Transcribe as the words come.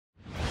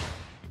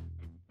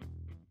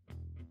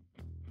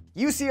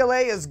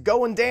UCLA is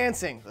going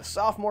dancing. The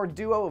sophomore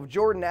duo of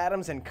Jordan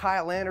Adams and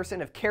Kyle Anderson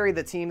have carried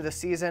the team this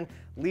season,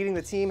 leading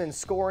the team in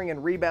scoring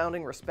and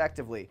rebounding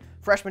respectively.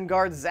 Freshman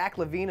guards Zach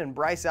LaVine and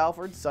Bryce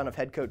Alford, son of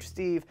head coach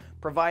Steve,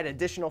 provide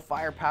additional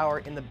firepower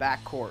in the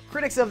backcourt.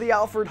 Critics of the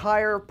Alford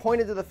hire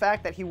pointed to the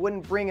fact that he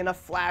wouldn't bring enough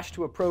flash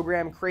to a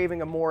program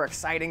craving a more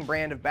exciting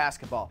brand of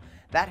basketball.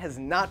 That has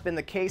not been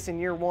the case in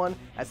year one,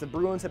 as the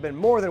Bruins have been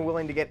more than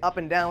willing to get up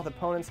and down with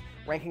opponents,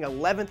 ranking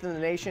 11th in the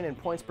nation in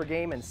points per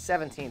game and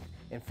 17th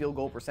in field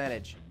goal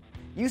percentage.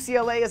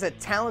 UCLA is a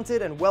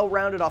talented and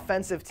well-rounded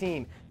offensive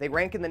team. They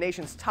rank in the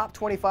nation's top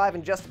 25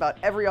 in just about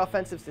every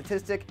offensive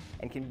statistic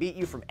and can beat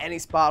you from any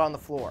spot on the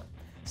floor.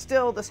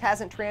 Still, this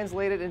hasn't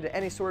translated into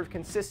any sort of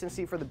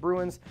consistency for the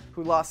Bruins,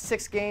 who lost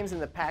 6 games in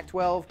the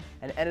Pac-12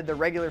 and ended the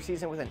regular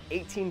season with an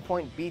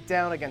 18-point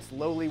beatdown against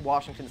lowly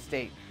Washington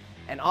State.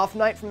 An off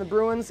night from the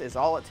Bruins is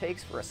all it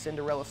takes for a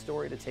Cinderella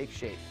story to take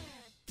shape.